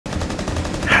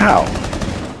How?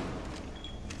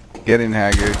 Get in,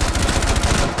 Haggard.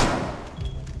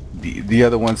 The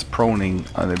other one's proning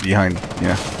on the behind.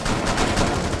 Yeah.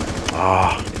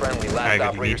 Ah. Friendly, last Haggard, you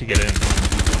operator need to get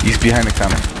in. He's behind the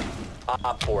counter.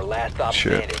 Op 4, last op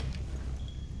Shit. standing.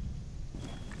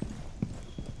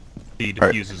 The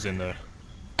Alright. diffuser's in there.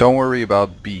 Don't worry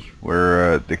about B.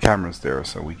 Where the camera's there,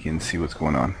 so we can see what's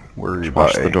going on. Worry about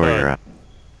Watch A. the door you're at.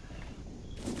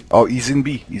 Oh, he's in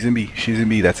B. He's in B. She's in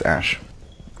B. That's Ash.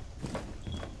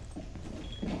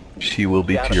 She will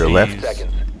be to your She's left.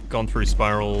 Seconds. gone through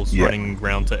spirals, Yeah. running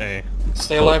round to A.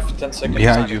 Stay alive for 10 seconds.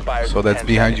 Behind you. Expired So in that's 10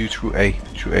 behind seconds. you through A.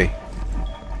 Through A.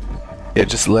 Yeah,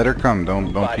 just let her come.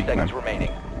 Don't 5 peek, seconds man.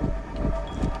 remaining.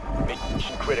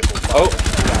 Mission critical. Oh.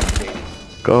 Activated.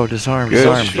 Go, disarm, Good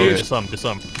disarm. shit. Disarm.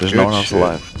 There's Good no one else shit.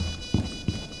 alive.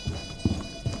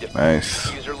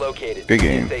 Nice. User located. Good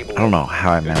game. Disable. I don't know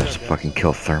how I managed to fucking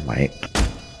kill Thermite.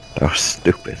 That was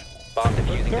stupid. Bomb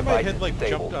defusing Thermite device had like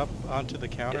disabled. jumped up onto the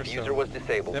counter, Diffuser so was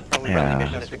disabled. that probably Yeah. really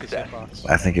Mission messed with the success. box.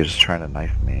 I think he was just trying to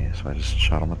knife me, so I just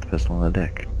shot him with the pistol in the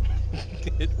dick.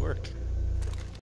 It worked.